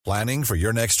Planning for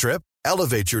your next trip?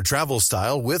 Elevate your travel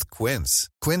style with Quince.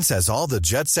 Quince has all the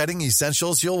jet-setting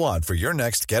essentials you'll want for your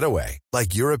next getaway,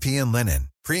 like European linen,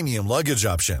 premium luggage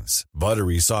options,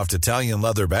 buttery soft Italian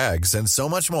leather bags, and so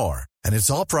much more. And it's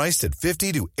all priced at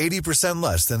 50 to 80%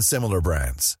 less than similar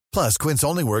brands. Plus, Quince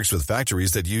only works with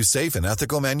factories that use safe and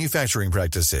ethical manufacturing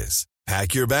practices.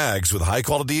 Pack your bags with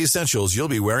high-quality essentials you'll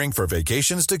be wearing for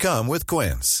vacations to come with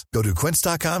Quince. Go to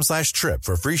quince.com/trip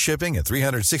for free shipping and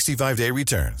 365-day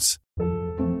returns.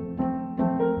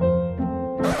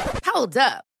 Hold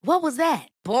up. What was that?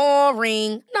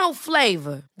 Boring. No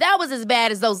flavor. That was as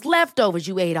bad as those leftovers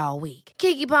you ate all week.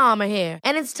 Keke Palmer here,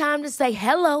 and it's time to say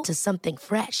hello to something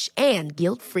fresh and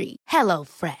guilt-free. Hello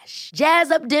Fresh.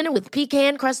 Jazz up dinner with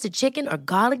pecan-crusted chicken or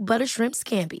garlic butter shrimp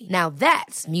scampi. Now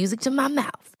that's music to my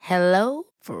mouth. Hello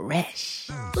Fresh.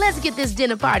 Let's get this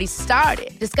dinner party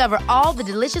started. Discover all the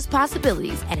delicious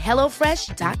possibilities at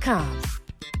hellofresh.com.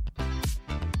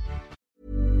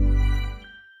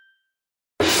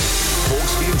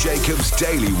 Hawksby and Jacobs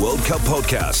Daily World Cup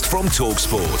Podcast from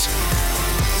TalkSport.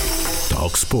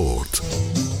 TalkSport.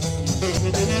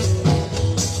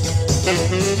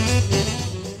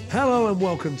 Hello and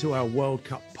welcome to our World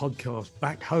Cup podcast.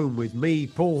 Back home with me,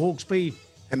 Paul Hawksby.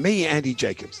 And me, Andy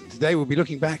Jacobs. And today we'll be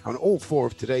looking back on all four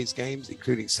of today's games,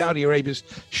 including Saudi Arabia's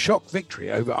shock victory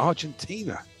over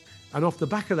Argentina. And off the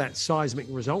back of that seismic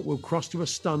result, we'll cross to a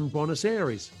stunned Buenos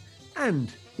Aires. And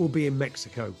we'll be in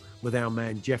Mexico with our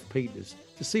man Jeff Peters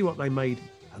to see what they made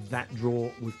of that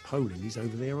draw with Poland. He's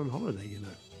over there on holiday, you know.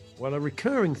 Well, a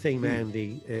recurring theme,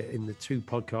 Andy, in the two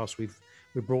podcasts we've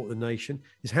brought the nation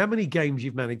is how many games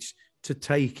you've managed to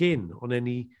take in on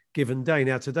any given day.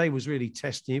 Now, today was really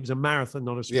testing. It was a marathon,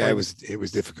 not a sprint. Yeah, it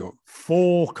was difficult.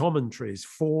 4 commentaries,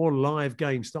 4 live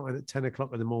games starting at 10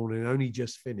 o'clock in the morning, only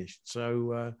just finished.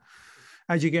 So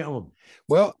how'd you get on?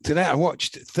 Well, today I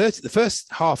watched the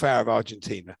first half hour of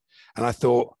Argentina, and I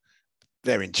thought,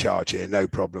 they're in charge here, no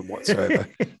problem whatsoever.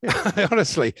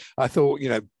 Honestly, I thought,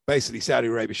 basically Saudi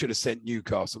Arabia should have sent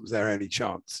Newcastle. It was their only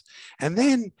chance. And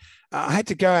then I had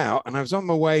to go out, and I was on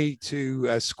my way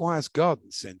to Squires Garden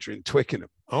Centre in Twickenham.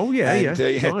 Oh, yeah.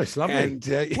 Nice, lovely. And,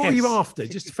 what are you after?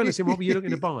 Just to fill us in, what were you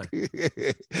looking to buy?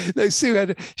 No,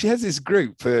 Sue she has this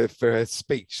group for her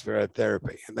speech, for her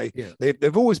therapy. And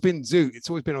they've always been Zoom. It's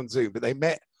always been on Zoom, but they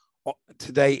met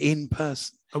today in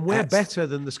person. And we're better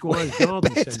than the Squires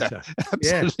Garden Centre.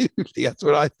 Absolutely. Yeah. That's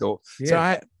what I thought. Yeah. So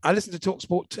I listened to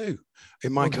TalkSport 2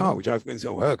 in my car, which I've been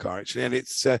to her car actually, and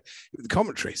it's the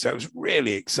commentary. So it was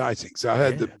really exciting. So I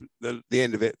heard the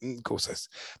end of it, and of course that's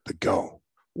the goal.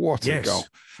 What a goal.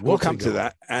 We'll come to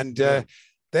that. And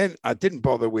then I didn't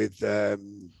bother with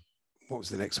what was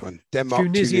the next one?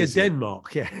 Tunisia.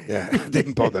 Denmark. Yeah. I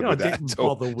didn't bother with that at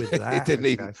all. Bother with that. It didn't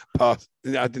even pass.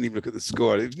 I didn't even look at the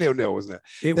score. It was 0-0, wasn't it?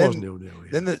 It was 0-0.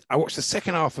 Yeah. Then I watched the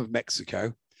second half of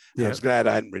Mexico. I was glad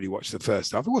I hadn't really watched the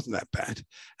first half. It wasn't that bad.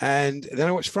 And then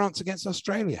I watched France against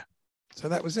Australia. So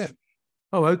that was it.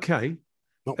 Oh, okay.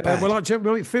 Not bad. Well, I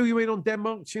fill you in on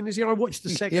Denmark, Tunisia. I watched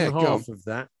the second half of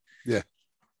that. Yeah.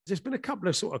 There's been a couple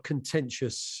of sort of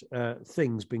contentious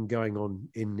things been going on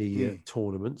in the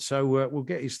tournament. So we'll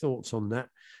get his thoughts on that.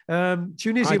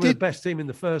 Tunisia were the best team in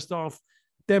the first half.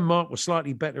 Denmark was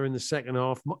slightly better in the second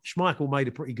half. Schmeichel made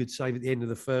a pretty good save at the end of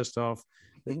the first half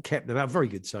and kept them out. Very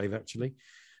good save, actually.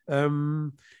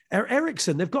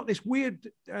 Ericsson, they've got this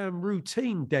weird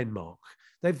routine, Denmark.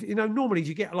 They've, normally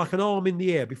you get like an arm in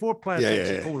the air. Before a player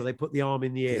takes a corner, they put the arm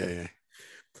in the air. Yeah.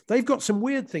 They've got some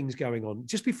weird things going on.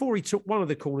 Just before he took one of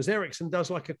the corners, Ericsson does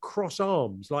like a cross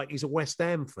arms, like he's a West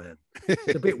Ham fan.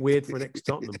 It's a bit weird for an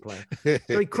ex-Tottenham player.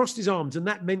 So he crossed his arms, and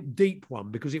that meant deep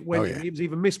one because it went. It was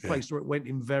either misplaced or it went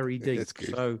in very deep. That's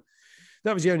good. So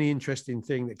that was the only interesting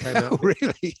thing that came out.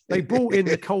 Really? They brought in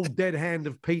the cold, dead hand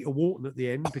of Peter Wharton at the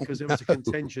end because it was a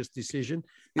contentious decision.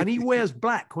 And he wears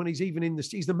black when he's even in the...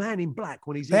 He's the man in black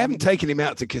when he's... They haven't taken him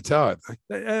out to Qatar, have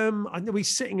they? I know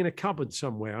he's sitting in a cupboard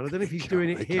somewhere. And I don't know if he's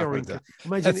doing it here or in...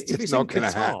 Imagine if it's not in going to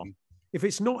Qatar. happen. If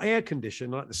it's not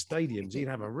air-conditioned like the stadiums, he'd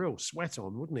have a real sweat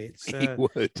on, wouldn't he? He would.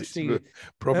 It's a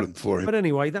problem for him. But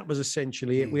anyway, that was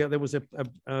essentially it. There was a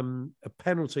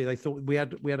penalty. They thought we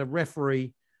had a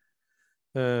referee...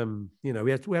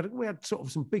 we had sort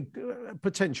of some big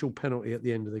potential penalty at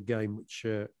the end of the game, which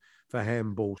for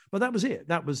handball. But that was it.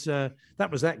 That was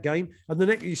that game. And the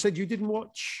next, you said you didn't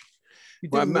watch.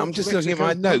 I'm just looking at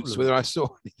my notes whether I saw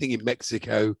anything in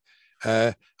Mexico.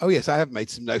 Yes, I have made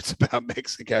some notes about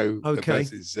Mexico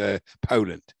versus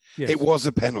Poland. Yes. It was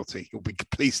a penalty. You'll be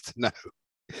pleased to know.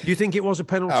 You think it was a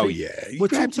penalty? Oh yeah. We'll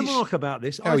talk to Mark about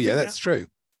this. That's true.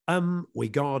 We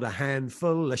got a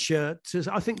handful of shirts.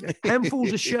 I think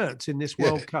handfuls of shirts in this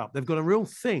World Cup. They've got a real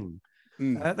thing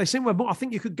They seem well. I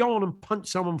think you could go on and punch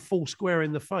someone full square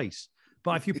in the face,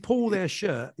 but if you pull their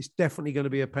shirt, it's definitely going to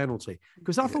be a penalty.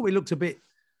 Because I thought we looked a bit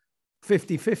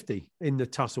 50-50 in the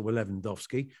tussle with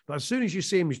Lewandowski, but as soon as you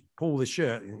see him pull the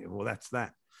shirt, well, that's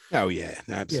that. Oh, yeah,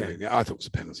 absolutely. Yeah. I thought it was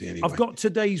a penalty anyway. I've got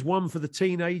today's one for the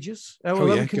teenagers.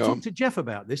 We can talk to Jeff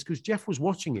about this because Jeff was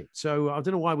watching it. So I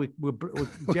don't know why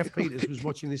Jeff Peters was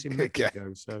watching this in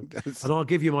Mexico. So, and I'll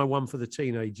give you my one for the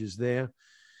teenagers there.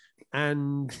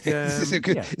 And this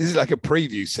is like a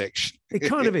preview section. It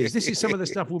kind of is. This is some of the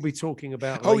stuff we'll be talking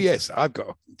about. Oh, yes. I've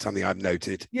got something I've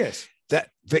noted. Yes. That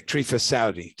victory for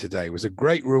Saudi today was a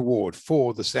great reward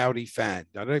for the Saudi fan.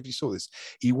 I don't know if you saw this.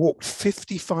 He walked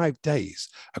 55 days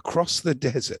across the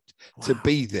desert to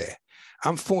be there.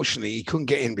 Unfortunately, he couldn't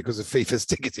get in because of FIFA's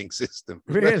ticketing system.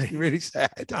 Really? Really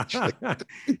sad, actually.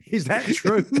 Is that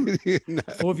true? No.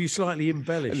 Or have you slightly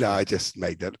embellished? No, I just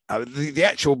made that. The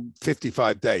actual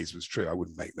 55 days was true. I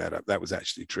wouldn't make that up. That was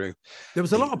actually true. There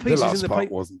was a lot of pieces the last in the part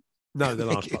paper. wasn't. No, the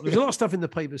last part. There's a lot of stuff in the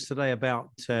papers today about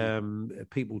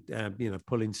people,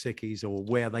 pulling sickies or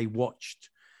where they watched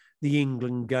the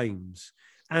England games.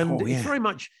 And it's very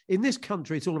much, in this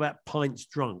country, it's all about pints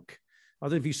drunk. I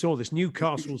don't know if you saw this.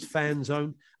 Newcastle's fan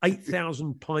zone,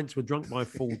 8,000 pints were drunk by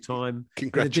full time.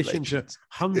 Congratulations. In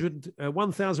addition to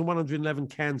 1,111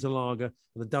 cans of lager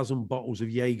and a dozen bottles of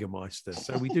Jägermeister.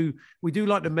 So we do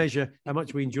like to measure how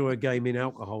much we enjoy a game in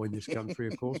alcohol in this country,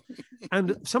 of course.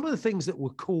 And some of the things that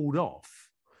were called off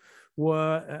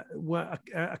were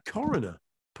a coroner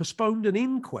postponed an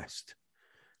inquest.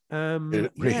 In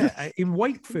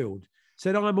Wakefield.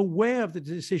 Said, I'm aware of the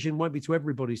decision won't be to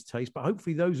everybody's taste, but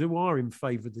hopefully those who are in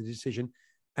favour of the decision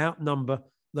outnumber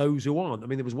those who aren't. I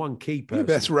mean, there was one keeper. Yeah,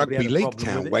 that's rugby league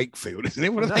town, Wakefield, isn't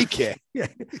it? What do they care? Yeah,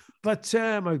 but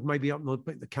maybe up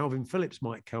the Calvin Phillips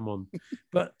might come on.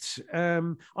 But I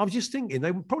was just thinking,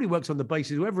 they probably worked on the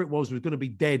basis whoever it was going to be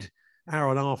dead hour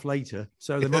and a half later,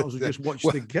 so they might as well just watch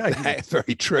the game. That's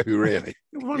very true, really.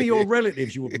 One of your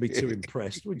relatives, you wouldn't be too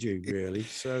impressed, would you, really?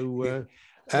 So...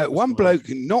 one bloke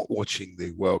not watching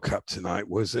the World Cup tonight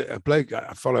was a bloke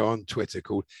I follow on Twitter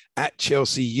called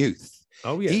 @ChelseaYouth.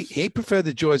 Oh, yes. He preferred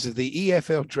the joys of the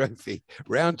EFL Trophy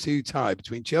round 2 tie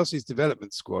between Chelsea's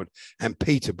development squad and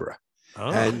Peterborough.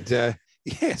 Oh. And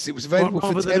yes, it was available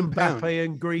for £10. Than Mbappe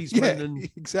and Griezmann. Yeah,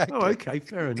 exactly. Oh, okay,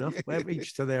 fair enough.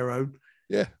 Each to their own.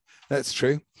 Yeah, that's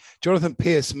true. Jonathan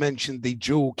Pearce mentioned the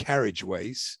dual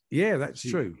carriageways. Yeah, that's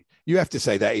true. You have to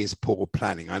say that is poor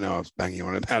planning. I know I was banging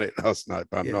on about it last night,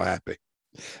 but I'm not happy.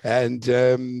 And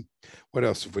what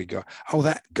else have we got? Oh,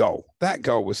 that goal. That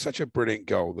goal was such a brilliant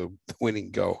goal, the winning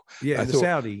goal. Yeah, the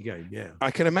Saudi game, yeah. I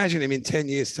can imagine him in 10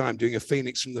 years' time doing a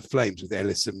Phoenix from the Flames with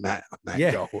Ellis and Matt on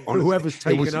that goal. Honestly, whoever's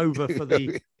taken over for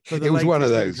the it was one of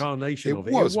those. Incarnation of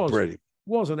it. It was brilliant. It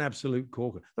was an absolute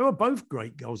corker. They were both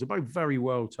great goals. They're both very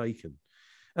well taken.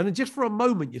 And then just for a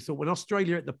moment, you thought, when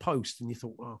Australia at the post, and you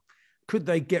thought, well, could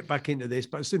they get back into this?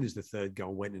 But as soon as the third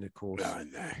goal went in, of course,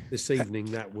 this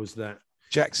evening, that was that.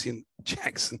 Jackson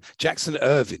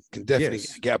Irvine can definitely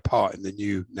get a part in the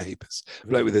new Neighbours.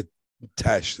 Bloke with a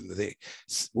tash and the thing.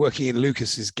 Working in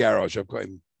Lucas's garage. I've got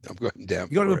him down.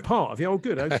 You got him a part of you? Oh,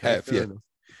 good. Okay. Fair enough.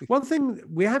 One thing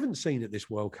we haven't seen at this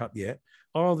World Cup yet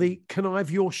are the "Can I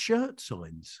have your shirt"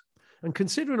 signs. And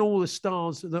considering all the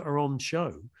stars that are on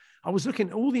show, I was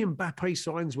looking, all the Mbappe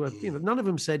signs were, none of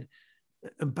them said,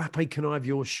 Mbappe, can I have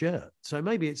your shirt? So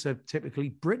maybe it's a typically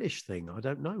British thing. I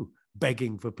don't know.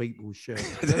 Begging for people's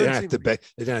shirts. They don't have to beg.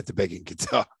 They don't have to beg in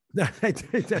Qatar.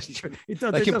 That's true.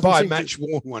 They can buy a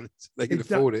match-worn one. They can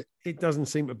afford it. It doesn't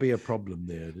seem to be a problem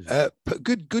there. Does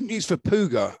it? Good news for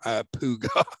Puga.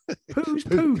 Who's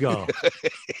Puga?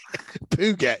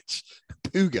 Pugach.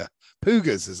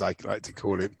 Pugas, as I like to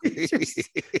call him. He's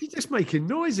just making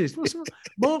noises.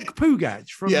 Mark Pugach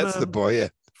from? Yeah, that's the boy. Yeah.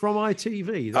 From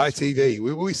ITV. ITV.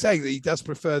 We were saying that he does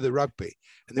prefer the rugby.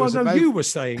 And you were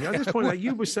saying, at this point,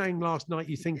 you were saying last night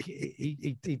you think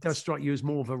he does strike you as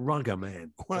more of a rugger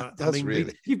man. Well,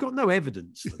 really. You've got no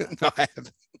evidence for that. No, I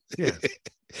haven't. Yeah.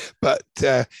 But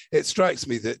it strikes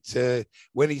me that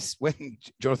when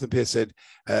Jonathan Pearce said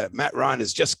Matt Ryan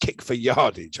has just kicked for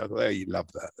yardage, I thought, oh, you love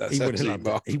that. That's he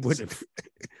would have.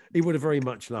 He would have very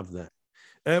much loved that.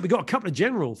 We've got a couple of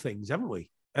general things, haven't we?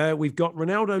 We've got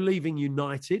Ronaldo leaving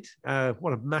United.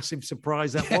 What a massive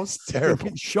surprise that was. Terrible.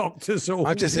 It shocked us all.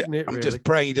 I'm just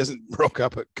praying he doesn't rock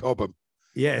up at Cobham.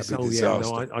 Yes. Oh, yeah.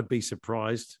 No, I'd be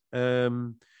surprised.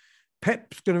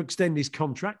 Pep's going to extend his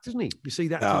contract, isn't he? You see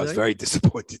that? I was very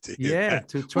disappointed to hear that.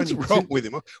 To 20. What's wrong with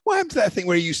him? What happened to that thing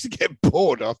where he used to get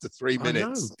bored after 3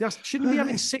 minutes? I know. Shouldn't he be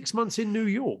having 6 months in New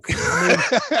York?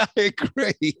 I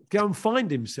agree. Go and find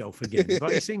himself again.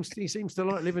 But he seems to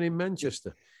like living in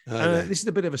Manchester. This is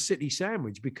a bit of a city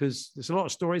sandwich because there's a lot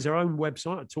of stories. Our own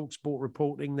website, TalkSport,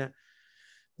 reporting that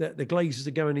the Glazers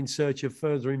are going in search of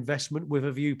further investment with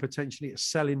a view potentially at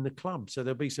selling the club. So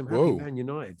there'll be some happy Man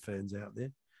United fans out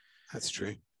there. That's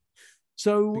true.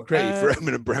 So it'd be great for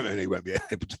Emin and Bremen. He won't be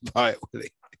able to buy it, will he?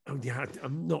 Oh, yeah,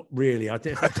 I'm not really.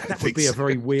 That would be a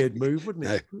very weird move, wouldn't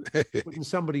it? No. Wouldn't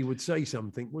somebody would say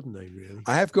something, wouldn't they? Really?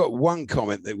 I have got one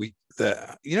comment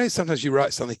that sometimes you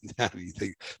write something down and you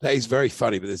think that is very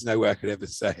funny, but there's no way I could ever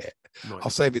say it. Right. I'll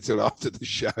save it till after the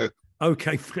show.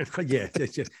 Okay, yeah.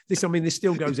 This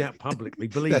still goes out publicly.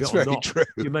 Believe That's it or very not, true.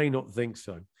 You may not think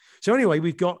so. So anyway,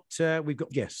 we've got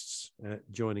guests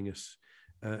joining us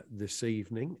this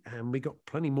evening, and we got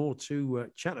plenty more to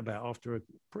chat about after a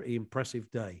pretty impressive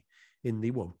day in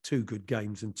the 2 good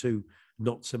games and 2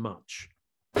 not so much.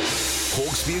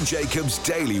 Hawksbee and Jacobs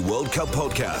Daily World Cup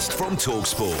Podcast from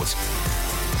TalkSport.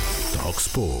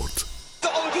 TalkSport.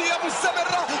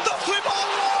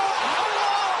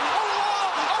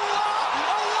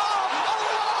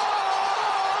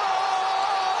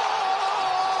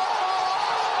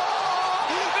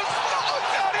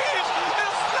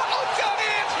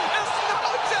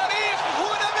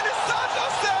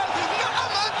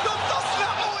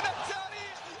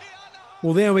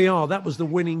 Well, there we are. That was the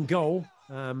winning goal,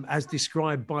 as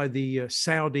described by the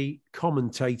Saudi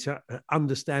commentator.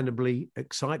 Understandably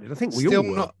excited. I think we all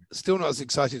were. Still not as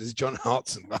excited as John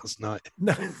Hartson last night.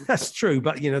 No, that's true.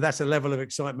 But, that's a level of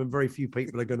excitement very few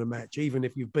people are going to match, even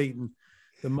if you've beaten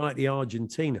the mighty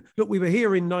Argentina. Look, we were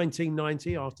here in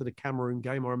 1990 after the Cameroon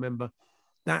game. I remember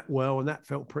that well, and that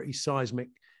felt pretty seismic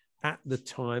at the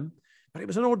time. But it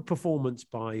was an odd performance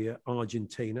by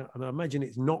Argentina, and I imagine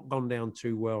it's not gone down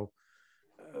too well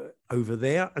over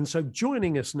there. And so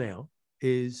joining us now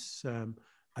is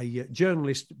a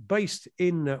journalist based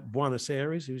in Buenos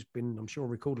Aires who's been, I'm sure,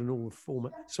 recording all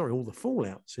the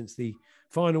fallout since the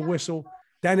final whistle.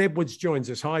 Dan Edwards joins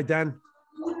us. Hi, Dan.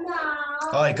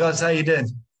 Hi, guys. How you doing?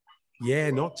 Yeah,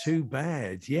 not too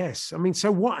bad. Yes. I mean,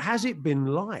 so what has it been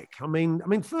like? I mean,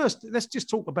 first, let's just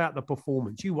talk about the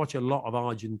performance. You watch a lot of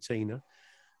Argentina.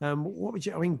 What would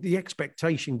you? The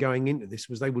expectation going into this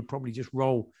was they would probably just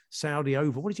roll Saudi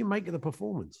over. What did you make of the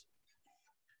performance?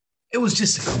 It was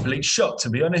just a complete shock,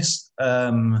 to be honest.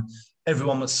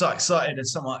 Everyone was so excited and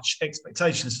so much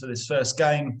expectations for this first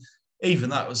game.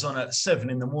 Even that was on at 7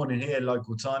 a.m. here,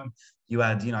 local time. You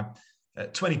had,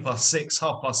 at 20 past 6,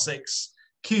 6:30,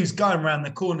 queues going around the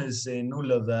corners in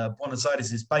all of the Buenos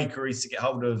Aires' bakeries to get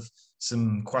hold of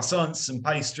some croissants, some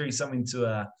pastry, something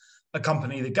to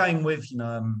accompany the game with,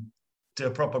 do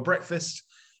a proper breakfast.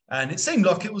 And it seemed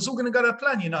like it was all going to go to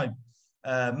plan,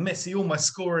 Messi almost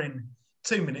scoring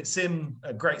 2 minutes in,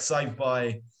 a great save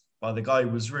by the guy who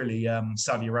was really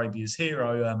Saudi Arabia's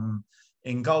hero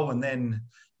in goal. And then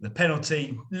the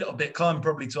penalty, a little bit kind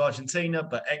probably to Argentina,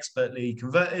 but expertly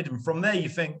converted. And from there you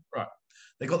think, right,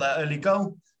 they got that early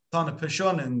goal, time to push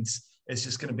on, and it's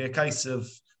just going to be a case of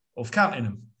counting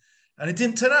them. And it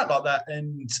didn't turn out like that.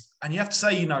 And you have to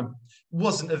say, it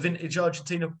wasn't a vintage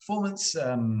Argentina performance.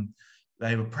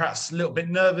 They were perhaps a little bit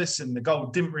nervous and the goal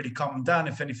didn't really calm them down.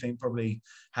 If anything, probably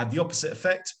had the opposite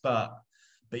effect. But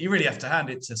you really have to hand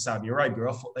it to Saudi Arabia.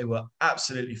 I thought they were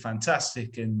absolutely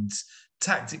fantastic, and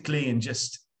tactically and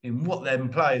just in what them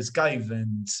players gave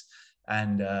and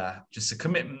just the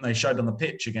commitment they showed on the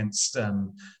pitch against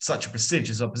such a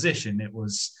prestigious opposition.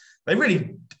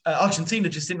 Argentina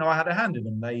just didn't know how to handle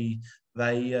them. They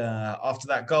after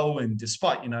that goal, and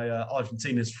despite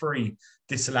Argentina's 3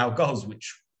 disallowed goals,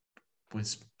 which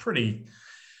was pretty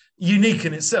unique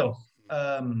in itself,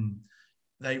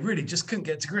 they really just couldn't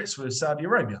get to grips with Saudi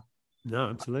Arabia.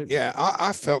 No, absolutely. Yeah,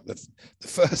 I felt the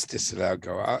first disallowed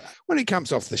goal, when he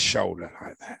comes off the shoulder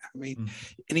like that,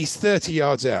 and he's 30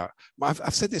 yards out.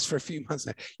 I've said this for a few months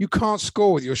now. You can't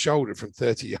score with your shoulder from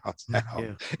 30 yards out.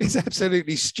 Yeah. It's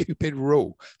absolutely stupid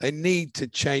rule. They need to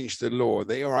change the law.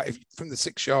 If from the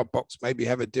 6-yard box, maybe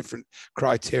have a different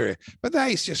criteria. But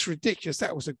that is just ridiculous.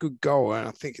 That was a good goal, and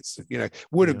I think it's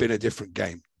would have been a different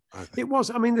game. It was.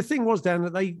 The thing was, Dan,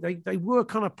 that they were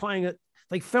kind of playing it.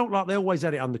 They felt like they always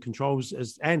had it under control.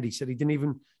 As Andy said, he didn't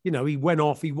even, he went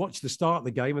off, he watched the start of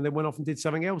the game and then went off and did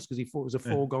something else because he thought it was a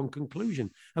foregone conclusion.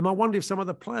 And I wonder if some of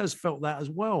the players felt that as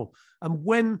well. And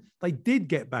when they did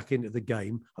get back into the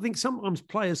game, I think sometimes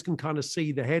players can kind of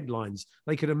see the headlines.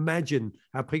 They can imagine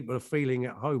how people are feeling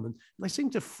at home, and they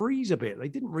seem to freeze a bit. They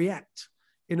didn't react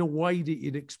in a way that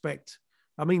you'd expect.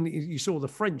 I mean, you saw the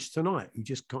French tonight, who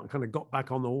just kind of got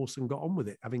back on the horse and got on with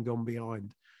it, having gone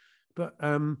behind. But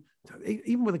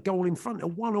even with a goal in front, a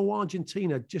 1-0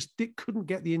 Argentina just couldn't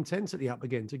get the intensity up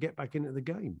again to get back into the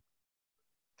game.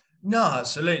 No,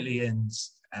 absolutely. And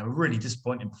a really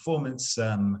disappointing performance.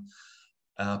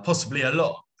 Possibly a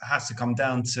lot has to come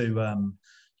down to,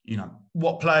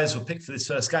 what players were picked for this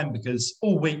first game, because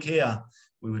all week here,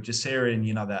 we were just hearing,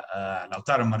 that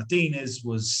Lautaro Martinez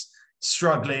was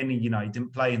struggling. He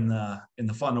didn't play in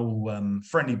the final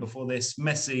friendly before this.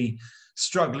 Messi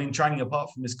struggling, training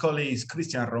apart from his colleagues.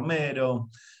 Cristian Romero,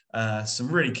 some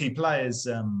really key players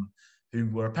who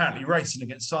were apparently racing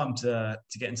against time to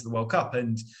get into the World Cup.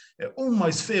 And it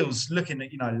almost feels, looking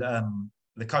at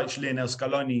the coach Lionel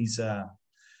Scaloni's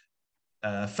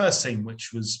first team,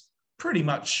 which was pretty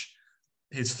much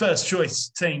his first choice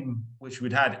team, which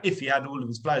we'd had if he had all of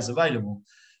his players available.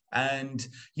 And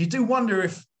you do wonder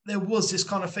if there was this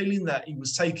kind of feeling that he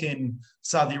was taking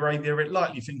Saudi Arabia a bit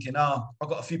lightly, thinking, I've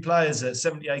got a few players at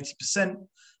 70, 80%,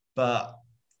 but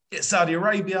it's Saudi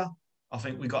Arabia. I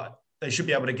think they should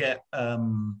be able to get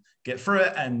through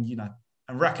it, and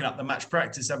racking up the match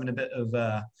practice, having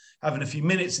a few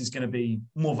minutes is going to be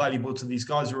more valuable to these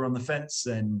guys who are on the fence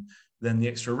than the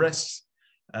extra rests.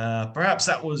 Perhaps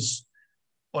that was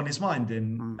on his mind,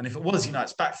 and if it was,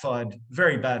 it's backfired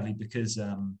very badly, because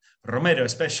Romero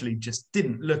especially just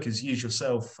didn't look his usual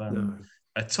self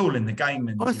at all in the game.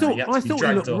 And I thought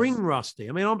he looked ring rusty.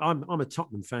 I mean, I'm a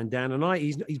Tottenham fan, Dan, and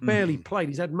he's barely played.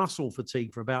 He's had muscle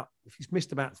fatigue he's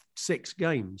missed about 6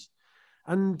 games,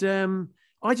 and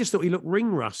I just thought he looked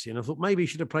ring rusty, and I thought maybe he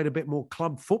should have played a bit more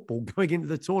club football going into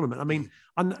the tournament. I mean,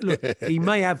 look, he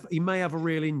may have a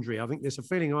real injury. I think there's a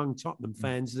feeling among Tottenham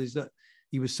fans is that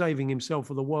he was saving himself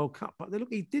for the World Cup, but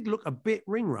he did look a bit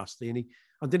ring rusty, and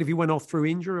I don't know if he went off through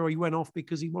injury or he went off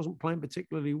because he wasn't playing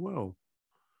particularly well.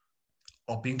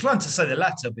 I'd be inclined to say the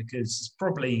latter, because it's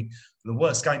probably the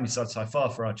worst game he's had so far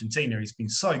for Argentina. He's been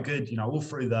so good, all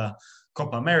through the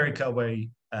Copa America, where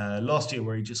last year,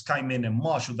 where he just came in and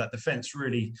marshaled that defence,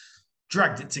 really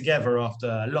dragged it together after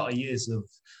a lot of years of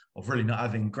really not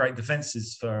having great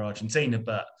defences for Argentina.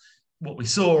 But what we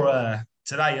saw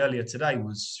earlier today,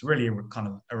 was really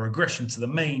a regression to the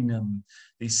mean.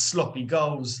 These sloppy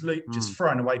goals, just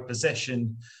throwing away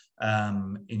possession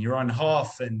in your own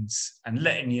half, and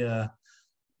letting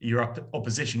your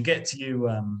opposition get to you,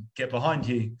 get behind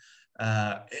you.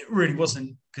 It really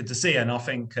wasn't good to see. And I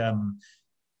think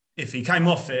if he came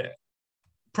off, it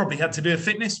probably had to do with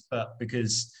fitness, but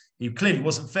because he clearly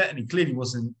wasn't fit and he clearly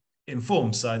wasn't in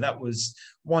form. So that was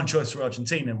one choice for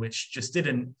Argentina, which just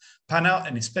didn't pan out.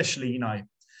 And especially,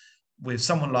 with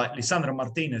someone like Lisandro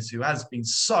Martinez, who has been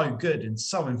so good and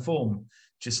so in form,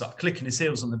 just like clicking his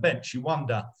heels on the bench, you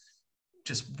wonder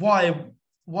just why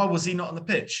was he not on the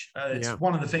pitch? It's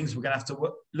one of the things we're going to have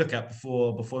to look at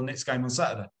before the next game on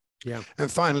Saturday. Yeah. And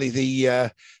finally,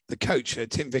 the coach,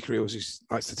 Tim Vickery, always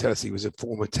likes to tell us he was a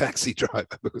former taxi driver,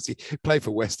 because he played for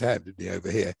West Ham, didn't he,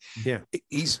 over here? Yeah.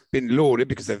 He's been lauded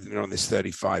because they've been on this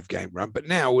 35-game run. But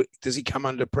now, does he come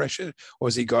under pressure, or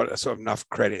has he got a sort of enough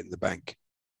credit in the bank?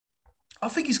 I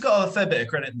think he's got a fair bit of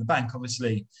credit in the bank.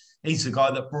 Obviously, he's the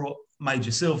guy that brought major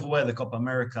silverware, the Copa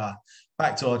America,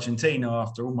 back to Argentina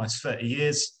after almost 30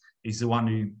 years. He's the one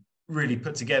who really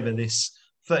put together this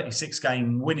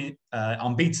 36-game winning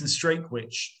unbeaten streak,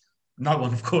 which no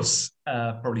one, of course,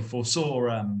 probably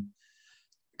foresaw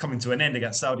coming to an end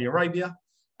against Saudi Arabia.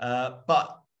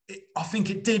 But I think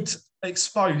it did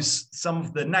expose some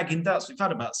of the nagging doubts we've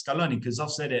had about Scaloni, because I've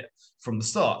said it from the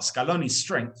start. Scaloni's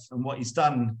strength and what he's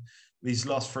done these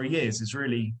last 3 years is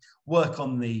really work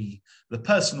on the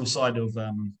personal side of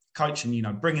coaching,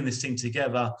 bringing this team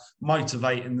together,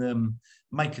 motivating them,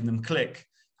 making them click.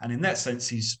 And in that sense,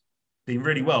 he's been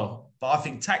really well. But I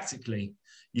think tactically,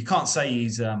 you can't say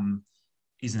he's an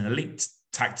elite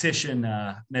tactician,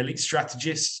 an elite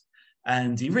strategist.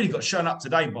 And he really got shown up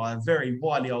today by a very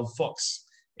wily old fox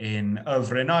in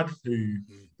Hervé Renard,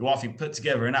 who I think put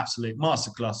together an absolute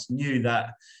masterclass, knew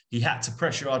that he had to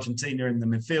pressure Argentina in the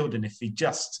midfield. And if he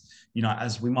just,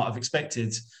 as we might have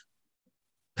expected,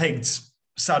 pegged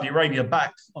Saudi Arabia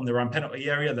back on their own penalty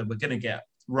area, that we're going to get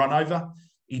run over,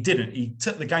 he didn't. He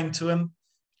took the game to him,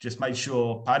 just made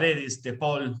sure Paredes, De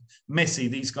Paul, Messi,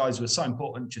 these guys were so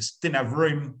important, just didn't have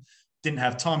room, didn't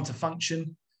have time to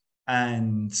function.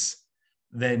 And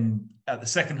then at the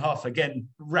second half, again,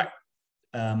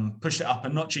 pushed it up a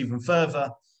notch even further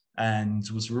and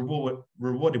was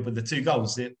rewarded with the 2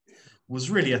 goals. It was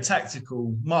really a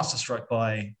tactical masterstroke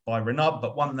by Renard,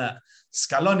 but one that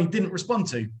Scaloni didn't respond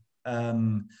to.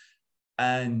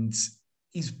 And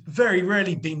he's very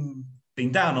rarely been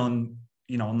been down on,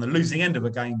 on the losing end of a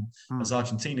game as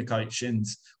Argentina coach. And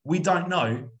we don't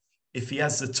know if he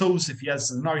has the tools, if he has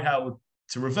the know-how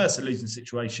to reverse a losing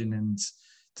situation. And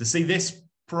to see this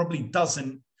probably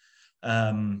doesn't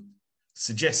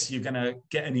suggest you're going to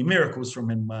get any miracles from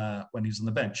him when he's on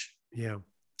the bench. Yeah.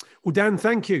 Well, Dan,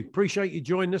 thank you. Appreciate you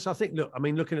joining us. I think,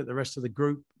 looking at the rest of the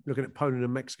group, looking at Poland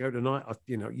and Mexico tonight,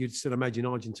 you'd still imagine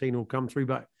Argentina will come through,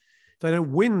 but if they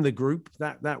don't win the group,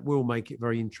 that will make it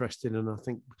very interesting. And I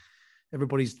think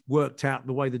everybody's worked out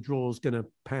the way the draw is going to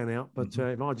pan out. But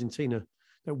if Argentina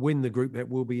don't win the group, that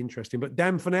will be interesting. But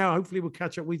Dan, for now, hopefully we'll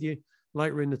catch up with you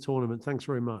later in the tournament. Thanks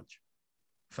very much.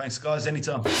 Thanks, guys.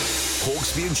 Anytime.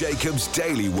 Hawksbee and Jacobs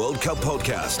Daily World Cup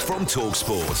Podcast from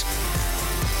TalkSport.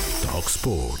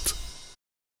 TalkSport.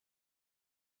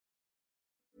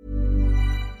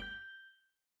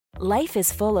 Life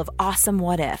is full of awesome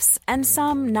what-ifs, and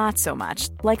some not so much,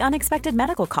 like unexpected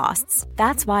medical costs.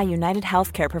 That's why United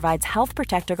Healthcare provides Health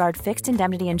Protector Guard fixed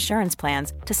indemnity insurance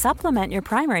plans to supplement your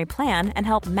primary plan and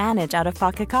help manage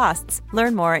out-of-pocket costs.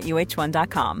 Learn more at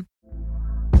uh1.com.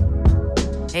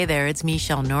 Hey there, it's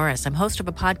Michelle Norris. I'm host of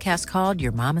a podcast called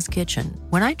Your Mama's Kitchen.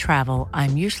 When I travel,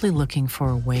 I'm usually looking for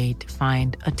a way to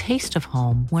find a taste of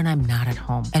home when I'm not at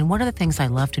home. And one of the things I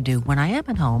love to do when I am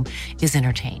at home is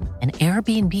entertain. And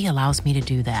Airbnb allows me to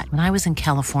do that. When I was in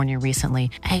California recently,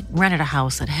 I rented a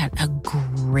house that had a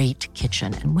great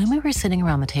kitchen. And when we were sitting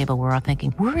around the table, we were all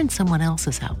thinking, we're in someone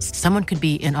else's house. Someone could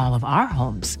be in all of our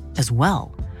homes as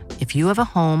well. If you have a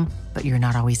home, but you're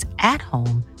not always at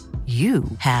home, you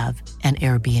have an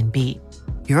Airbnb.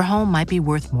 Your home might be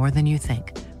worth more than you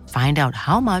think. Find out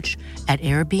how much at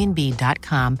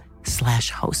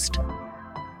airbnb.com/host.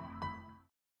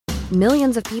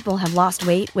 Millions of people have lost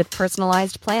weight with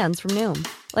personalized plans from Noom.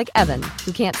 Like Evan,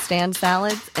 who can't stand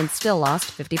salads and still lost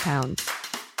 50 pounds.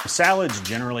 Salads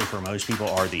generally for most people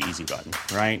are the easy button,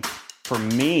 right? For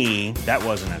me, that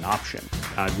wasn't an option.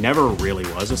 I never really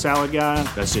was a salad guy.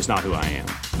 That's just not who I am.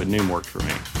 But Noom worked for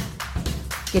me.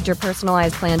 Get your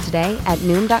personalized plan today at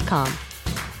Noom.com.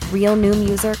 Real Noom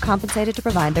user compensated to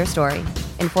provide their story.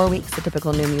 In 4 weeks, the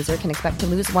typical Noom user can expect to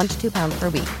lose 1 to 2 pounds per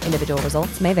week. Individual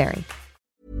results may vary.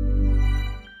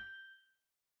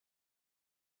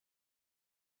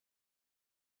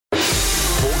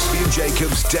 Hawksbee and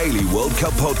Jacobs Daily World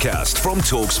Cup Podcast from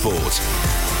TalkSport.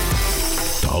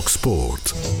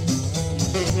 TalkSport.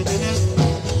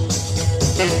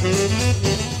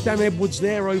 Dan Edwards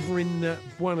there over in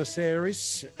Buenos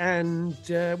Aires, and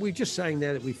we were just saying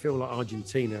there that we feel like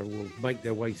Argentina will make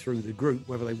their way through the group,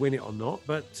 whether they win it or not.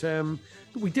 But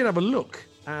we did have a look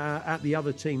at the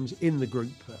other teams in the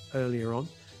group earlier on,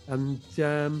 and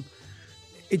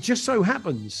it just so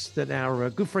happens that our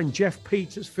good friend Jeff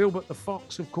Peters, Philbert the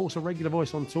Fox, of course, a regular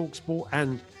voice on TalkSport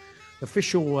and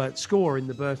official scorer in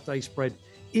the birthday spread,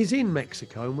 is in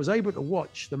Mexico and was able to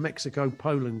watch the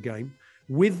Mexico-Poland game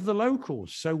with the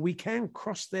locals. So we can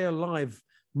cross there live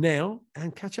now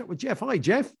and catch up with Jeff. Hi,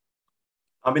 Jeff.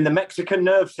 I'm in the Mexican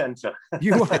Nerve Center.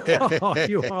 You are.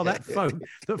 You are. That phone.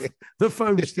 The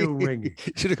phone's still ringing.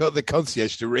 Should have got the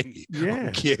concierge to ring you. Yeah.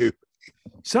 On cue.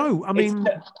 So, I mean...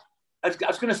 I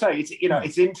was going to say,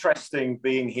 it's interesting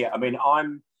being here. I mean, I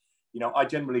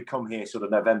generally come here sort of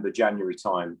November, January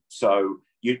time. So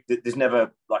there's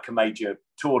never like a major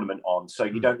tournament on. So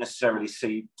you don't necessarily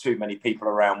see too many people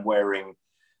around wearing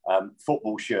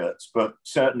football shirts. But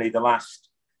certainly the last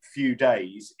few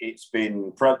days, it's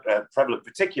been prevalent,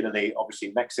 particularly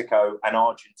obviously Mexico and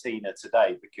Argentina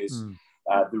today, because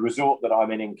the resort that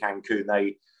I'm in Cancun,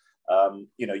 they,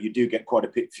 you do get quite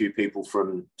a few people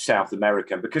from South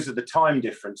America because of the time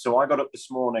difference. So I got up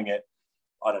this morning at,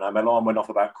 I don't know, my alarm went off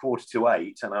about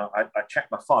 7:45, and I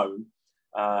checked my phone,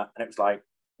 and it was like,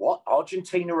 what?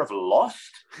 Argentina have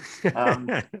lost?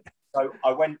 So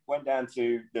I went down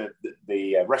to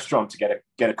the restaurant to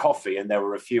get a coffee, and there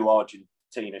were a few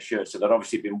Argentina shirts. So they'd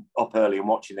obviously been up early and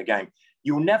watching the game.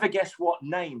 You'll never guess what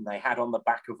name they had on the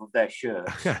back of their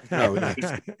shirts. No.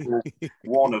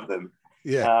 One of them.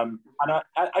 Yeah. And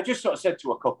I just sort of said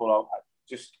to a couple,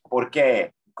 just, ¿por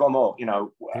qué? ¿Cómo?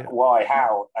 Why?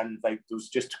 How? And there was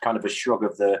just kind of a shrug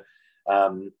of the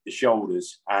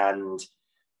shoulders, and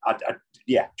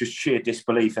just sheer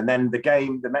disbelief. And then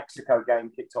the Mexico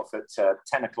game kicked off at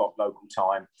 10 o'clock local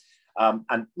time,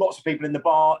 and lots of people in the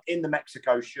bar in the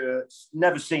Mexico shirts.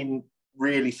 Never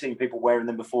really seen people wearing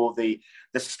them before. The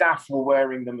staff were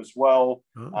wearing them as well.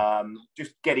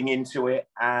 Just getting into it,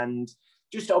 and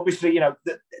just obviously,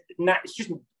 it's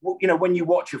just, when you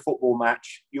watch a football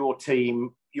match, your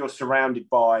team, you're surrounded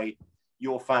by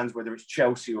your fans, whether it's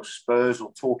Chelsea or Spurs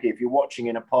or Torquay. If you're watching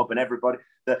in a pub and everybody,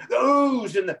 the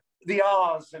oohs and the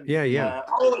R's and yeah.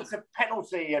 It's a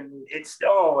penalty and it's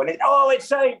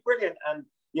saved, brilliant. And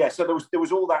yeah, so there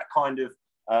was all that kind of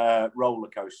roller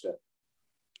coaster.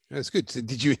 That's good. So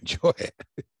did you enjoy it?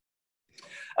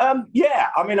 Yeah,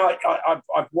 I mean,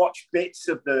 I've watched bits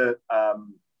of the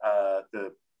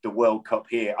World Cup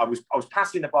here. I was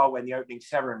passing the bar when the opening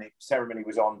ceremony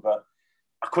was on, but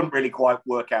I couldn't really quite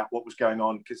work out what was going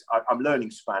on because I'm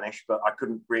learning Spanish, but I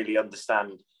couldn't really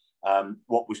understand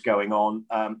what was going on.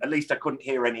 At least I couldn't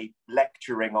hear any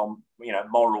lecturing on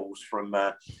morals from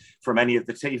any of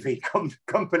the TV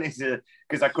companies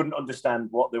because I couldn't understand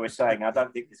what they were saying. I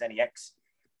don't think there's any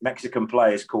ex-Mexican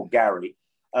players called Gary.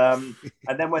 And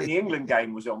then when the England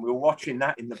game was on, we were watching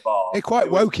that in the bar. They're quite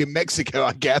woke in Mexico,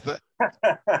 I gather.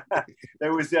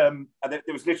 There was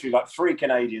literally like 3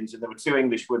 Canadians and there were 2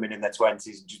 English women in their 20s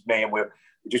and just me, and we're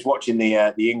just watching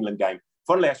the England game.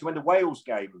 Funnily, actually, when the Wales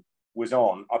game was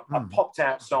on, I popped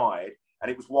outside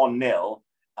and it was 1-0,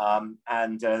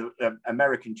 and an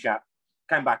American chap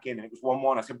came back in and it was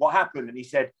 1-1. I said, "What happened?" And he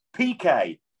said,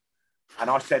 "PK." And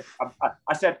I said,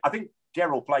 I think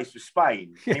Gerald plays for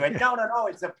Spain. And he went, no,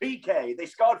 it's a PK. They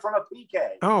scored from a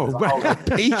PK. Oh,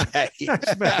 PK.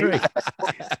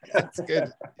 That's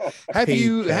good. Have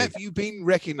you been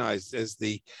recognised as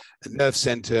the nerve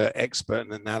centre expert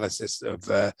and analysis of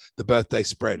the birthday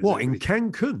spread? What, in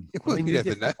Cancun? Well, you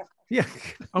never know. Yeah,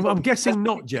 I'm guessing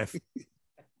not, Jeff.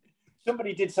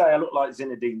 Somebody did say I look like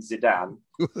Zinedine Zidane.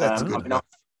 That's good.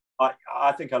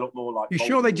 I think I look more like... You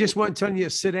sure they just weren't telling you to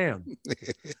sit down?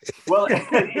 Well,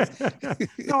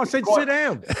 no, I said sit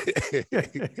down.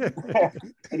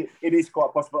 It is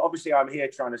quite possible. Obviously, I'm here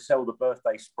trying to sell the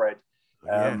birthday spread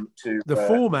to... The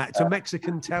format to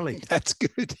Mexican telly. That's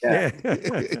good. Yeah.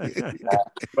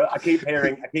 But I keep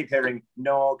hearing,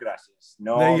 no, gracias.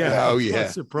 No, gracias. Oh, yeah.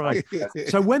 Surprise.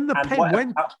 So when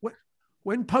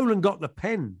Poland got the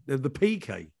pen, the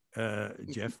PK,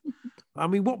 Jeff, I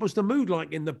mean, what was the mood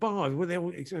like in the bar? It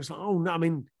was like, oh no, I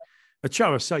mean,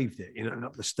 Ochoa saved it, and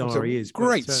up the star he is.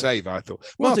 Great save, I thought.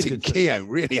 Martin Keown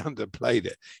really underplayed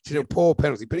it. It's a poor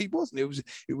penalty, but he wasn't.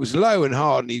 It was low and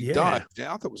hard, and he dived.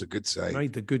 I thought it was a good save.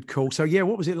 Made the good call. So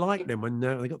what was it like then when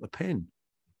they got the pen?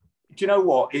 Do you know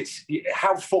what? It's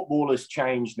how football has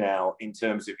changed now in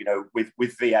terms of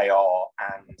with VAR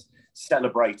and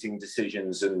celebrating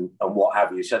decisions and what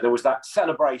have you. So there was that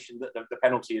celebration that the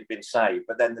penalty had been saved,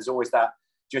 but then there's always that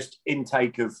just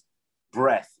intake of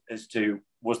breath as to,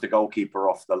 was the goalkeeper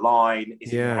off the line?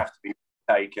 Is it going to have to be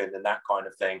taken and that kind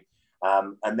of thing?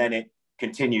 And then it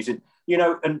continues. And,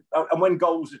 and when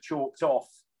goals are chalked off,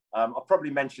 I've probably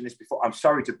mentioned this before. I'm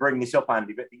sorry to bring this up,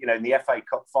 Andy, but, in the FA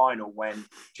Cup final when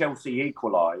Chelsea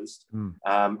equalised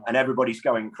and everybody's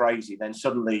going crazy, then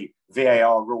suddenly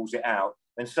VAR rules it out.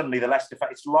 Then suddenly the Leicester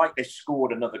fans, it's like they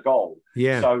scored another goal.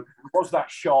 Yeah. So it was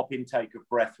that sharp intake of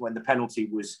breath when the penalty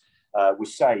was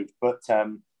saved. But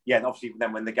obviously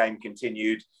then when the game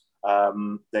continued,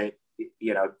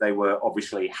 they were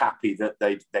obviously happy that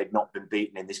they'd not been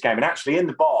beaten in this game. And actually in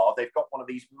the bar, they've got one of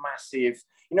these massive,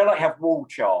 like have wall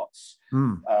charts.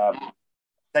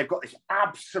 They've got this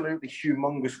absolutely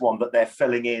humongous one that they're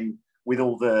filling in with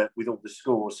all the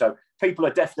scores. So people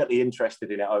are definitely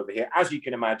interested in it over here, as you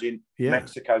can imagine.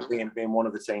 Mexico being one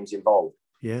of the teams involved.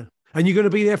 Yeah, and you're going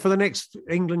to be there for the next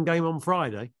England game on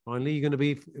Friday. Finally, you're going to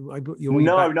be.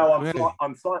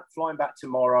 I'm flying back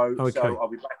tomorrow. Okay. So I'll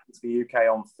be back into the UK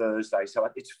on Thursday. So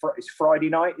it's Friday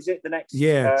night, is it? The next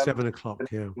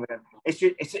 7:00. Yeah.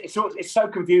 It's so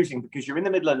confusing because you're in the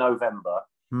middle of November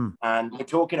and we're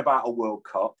talking about a World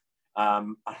Cup.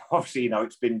 Obviously,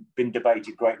 it's been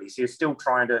debated greatly. So you're still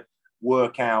trying to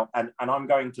work out, and I'm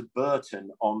going to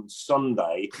Burton on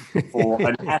Sunday for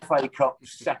an FA Cup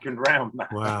second round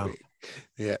match. Wow.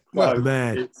 Yeah. Well,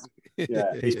 man.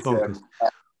 It's bonkers.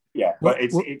 But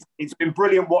it's been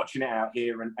brilliant watching it out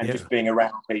here and just being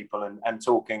around people and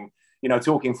talking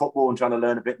football and trying to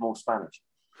learn a bit more Spanish.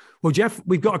 Well, Jeff,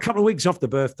 we've got a couple of weeks off the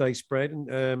birthday spread,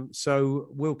 so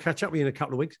we'll catch up with you in a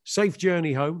couple of weeks. Safe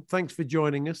journey home. Thanks for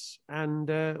joining us, and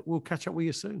we'll catch up with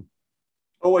you soon.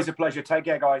 Always a pleasure. Take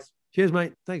care, guys. Cheers,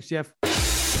 mate. Thanks, Jeff. Talk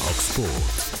Sport.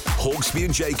 Hawksbee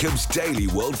and Jacobs Daily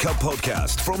World Cup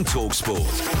podcast from Talk Sport.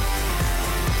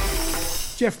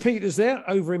 Jeff Peters there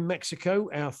over in Mexico.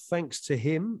 Our thanks to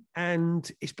him. And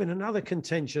it's been another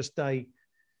contentious day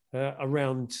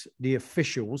around the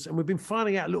officials. And we've been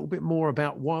finding out a little bit more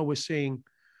about why we're seeing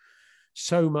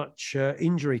so much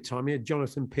injury time. We had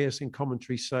Jonathan Pearson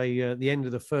commentary say the end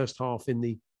of the first half in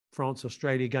the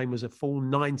France-Australia game was a full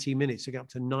 90 minutes, to get up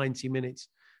to 90 minutes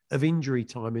of injury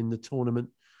time in the tournament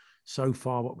so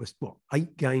far.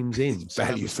 8 games in?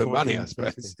 Value for money, I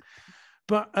suppose.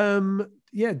 But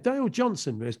Dale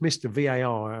Johnson, as Mr.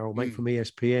 VAR, our old mate from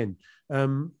ESPN,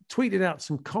 tweeted out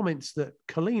some comments that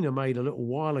Kalina made a little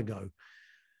while ago.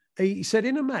 He said,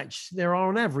 in a match, there are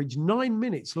on average 9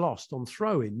 minutes lost on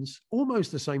throw-ins,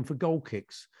 almost the same for goal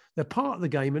kicks. They're part of the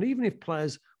game, and even if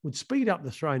players would speed up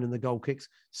the throw-in and the goal kicks,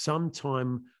 some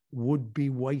time would be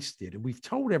wasted. And we've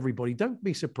told everybody, don't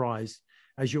be surprised,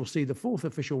 as you'll see the fourth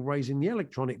official raising the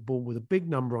electronic ball with a big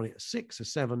number on it, 6 or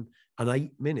 7 and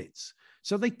 8 minutes.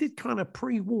 So they did kind of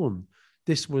pre-warn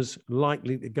this was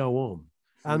likely to go on.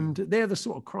 And they're the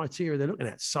sort of criteria they're looking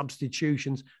at: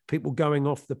 substitutions, people going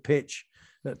off the pitch.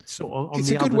 That sort of it's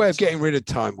a good way of getting rid of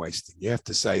time wasting. You have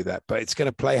to say that, but it's going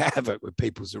to play havoc with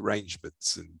people's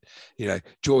arrangements. And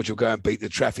George will go and beat the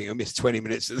traffic and miss 20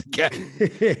 minutes of the game.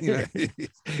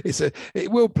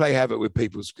 It will play havoc with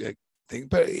people's thing,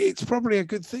 but it's probably a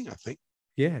good thing, I think.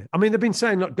 Yeah, I mean, they've been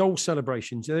saying like goal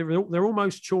celebrations. They're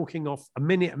almost chalking off a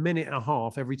minute and a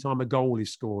half every time a goal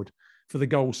is scored for the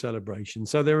goal celebration.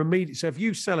 So they're immediate. So if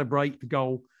you celebrate the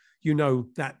goal,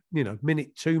 that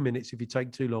minute, 2 minutes, if you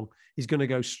take too long, is going to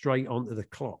go straight onto the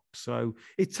clock. So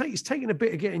it's taking a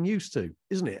bit of getting used to,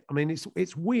 isn't it? I mean,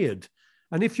 it's weird.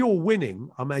 And if you're winning,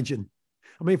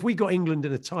 if we got England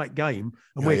in a tight game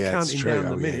and we're counting down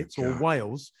the minutes, or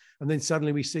Wales, and then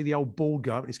suddenly we see the old ball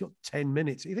go up and it's got 10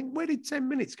 minutes. You think, where did 10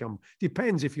 minutes come?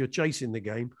 Depends if you're chasing the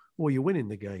game or you're winning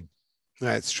the game.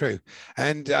 That's true.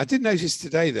 And I did notice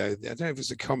today, though, I don't know if it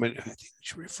was a comment, I think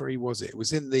which referee was it? It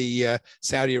was in the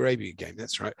Saudi Arabia game.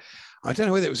 That's right. I don't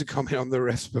know whether it was a comment on the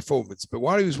ref's performance, but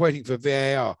while he was waiting for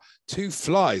VAR, 2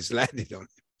 flies landed on him.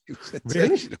 It was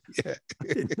really? Yeah. I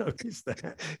didn't notice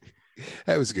that.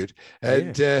 That was good.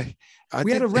 And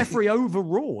we had a referee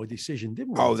overrule decision,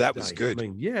 didn't we? Oh, that was good.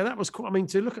 That was cool.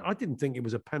 To look at, I didn't think it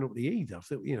was a penalty either. I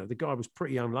thought, the guy was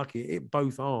pretty unlucky. It hit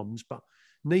both arms, but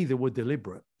neither were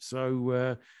deliberate.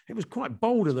 So it was quite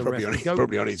bold of the referee.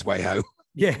 Probably on his way home.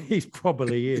 Yeah, he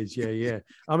probably is. Yeah.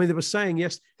 They were saying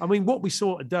yes. What we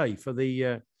saw today for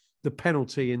the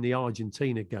penalty in the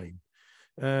Argentina game,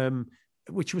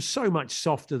 which was so much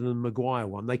softer than the Maguire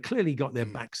one. They clearly got their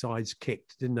backsides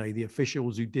kicked, didn't they? The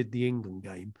officials who did the England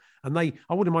game. And I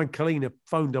wouldn't mind Kalina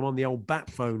phoned them on the old bat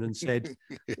phone and said,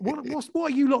 what are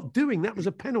you lot doing? That was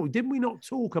a penalty. Didn't we not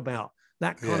talk about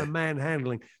that kind of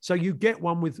manhandling? So you get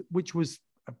one which was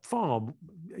far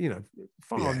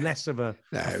less of a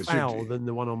foul than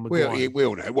the one on Maguire. We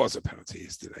all know it was a penalty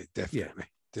yesterday, definitely. Yeah.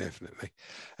 Definitely.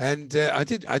 And I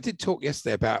did talk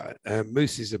yesterday about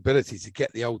Moose's ability to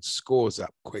get the old scores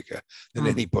up quicker than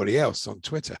anybody else on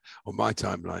Twitter, on my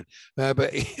timeline. But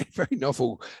a very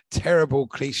novel, terrible,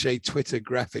 cliche Twitter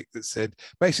graphic that said,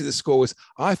 basically the score was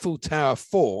Eiffel Tower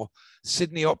 4,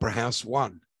 Sydney Opera House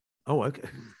 1. Oh, okay.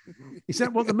 Is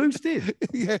that what the Moose did?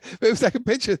 Yeah, it was like a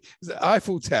picture. It was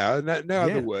Eiffel Tower, no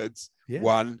other words. Yeah.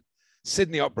 1,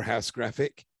 Sydney Opera House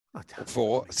graphic.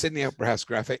 4, Sydney Opera House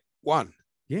graphic 1.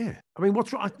 Yeah,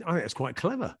 what's right? I think it's quite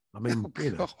clever.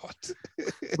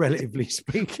 Relatively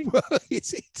speaking. Well,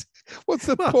 is it? What's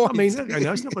the point? It's not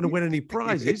going to win any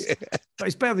prizes, but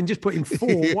it's better than just putting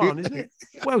 4-1, isn't it?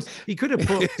 Well, he could have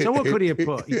put. So what could he have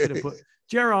put? He could have put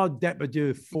Gerard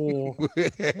Depardieu 4.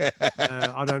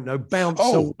 I don't know.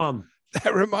 Bouncer 1.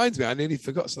 That reminds me, I nearly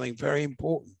forgot something very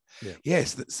important. Yeah.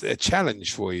 Yes, that's a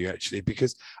challenge for you actually,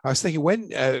 because I was thinking when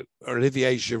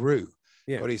Olivier Giroud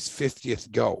got his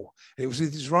 50th goal, and it was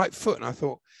with his right foot, and I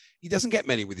thought he doesn't get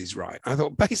many with his right. I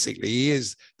thought basically he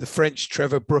is the French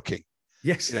Trevor Brooking.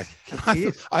 Yes,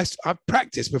 I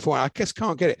practiced before. I just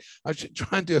can't get it. I should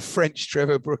try and do a French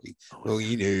Trevor Brooking.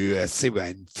 C'est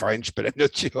in French, but I'm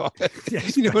not sure.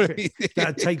 Yes, you know what I mean?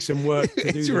 That takes some work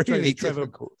to do. It's the really Trevor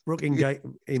difficult. Brooking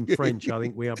in French. I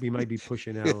think we may be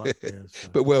pushing our luck there. So.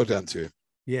 But well done to him.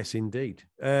 Yes, indeed.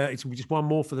 It's just one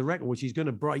more for the record, which he's going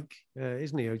to break,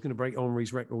 isn't he? He's going to break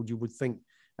Henry's record, you would think,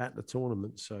 at the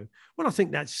tournament. So, I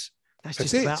think that's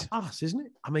just about us, isn't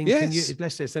it? Yes.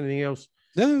 Unless there's anything else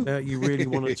you really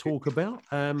want to talk about.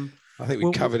 I think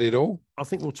we covered it all. I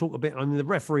think we'll talk a bit. The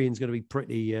refereeing is going to be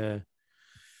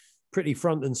pretty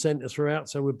front and centre throughout,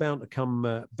 so we're bound to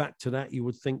come back to that, you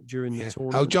would think, during the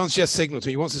tournament. Oh, John's just signalled to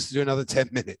me. He wants us to do another 10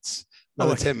 minutes.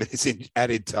 Another 10 minutes in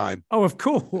added time. Oh, of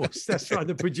course. That's right.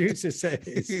 The producer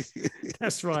says.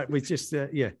 That's right. We just,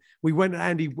 we went,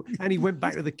 Andy went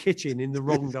back to the kitchen in the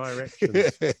wrong direction.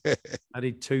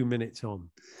 Added 2 minutes on.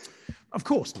 Of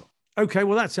course not. Okay,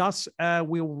 well, that's us.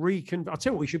 We'll I'll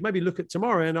tell you what, we should maybe look at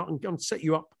tomorrow, and I'll set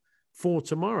you up for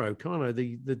tomorrow, kind of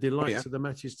the delights of the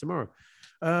matches tomorrow.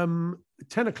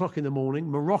 10 o'clock in the morning,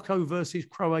 Morocco versus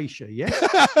Croatia. Yeah.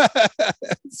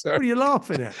 Sorry. What are you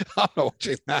laughing at? I'm not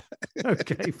watching that.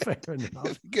 Okay, fair enough.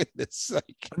 For goodness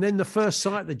sake. And then the first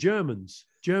sight, the Germans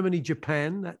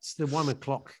Germany-Japan, that's the 1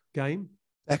 o'clock game.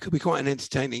 That could be quite an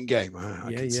entertaining game.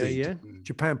 Yeah.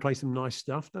 Japan play some nice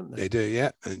stuff, don't they? They do,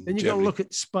 yeah. And then you got to look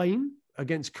at Spain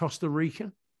against Costa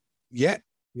Rica. Yeah.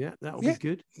 Yeah, that'll be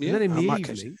good. Yeah. And then in the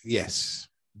evening, yes,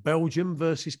 Belgium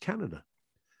versus Canada.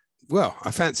 Well,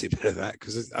 I fancy a bit of that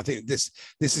because I think this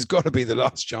has got to be the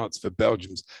last chance for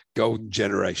Belgium's golden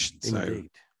generation. Indeed.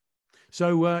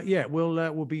 So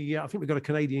we'll be. I think we've got a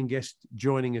Canadian guest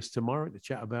joining us tomorrow to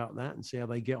chat about that and see how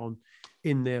they get on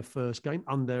in their first game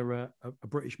under a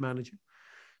British manager.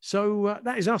 So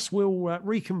that is us. We'll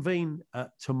reconvene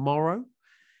tomorrow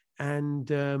and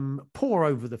pour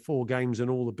over the 4 games and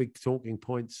all the big talking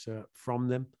points from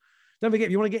them. Don't forget,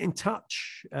 if you want to get in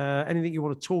touch, anything you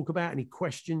want to talk about, any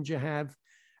questions you have,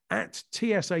 at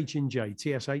TSHNJ,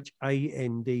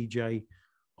 TSHANDJ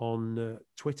on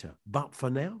Twitter. But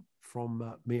for now,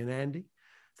 from me and Andy,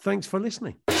 thanks for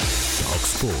listening. Talk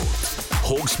Sport.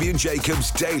 Hawksby and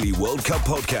Jacobs Daily World Cup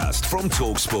Podcast from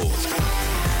Talk Sport.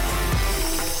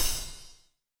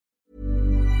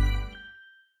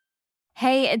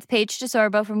 Hey, it's Paige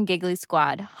DeSorbo from Giggly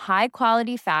Squad. High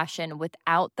quality fashion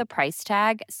without the price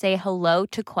tag. Say hello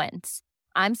to Quince.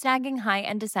 I'm snagging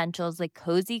high-end essentials like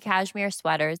cozy cashmere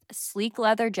sweaters, sleek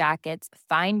leather jackets,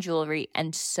 fine jewelry,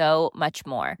 and so much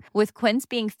more. With Quince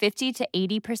being 50 to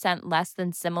 80% less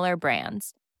than similar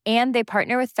brands. And they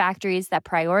partner with factories that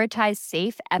prioritize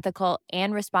safe, ethical,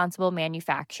 and responsible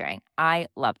manufacturing. I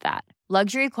love that.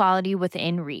 Luxury quality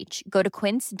within reach. Go to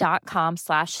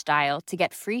quince.com/style to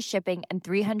get free shipping and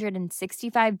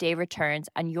 365-day returns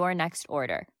on your next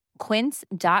order.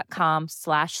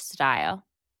 Quince.com/style.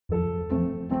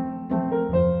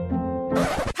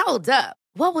 Hold up.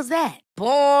 What was that?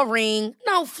 Boring.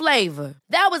 No flavor.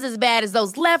 That was as bad as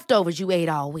those leftovers you ate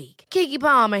all week. Keke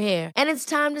Palmer here. And it's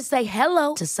time to say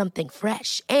hello to something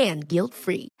fresh and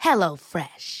guilt-free. Hello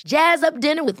Fresh. Jazz up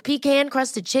dinner with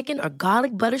pecan-crusted chicken or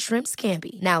garlic butter shrimp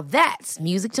scampi. Now that's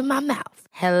music to my mouth.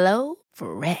 Hello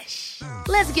Fresh.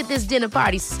 Let's get this dinner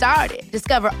party started.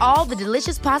 Discover all the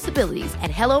delicious possibilities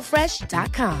at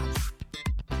HelloFresh.com.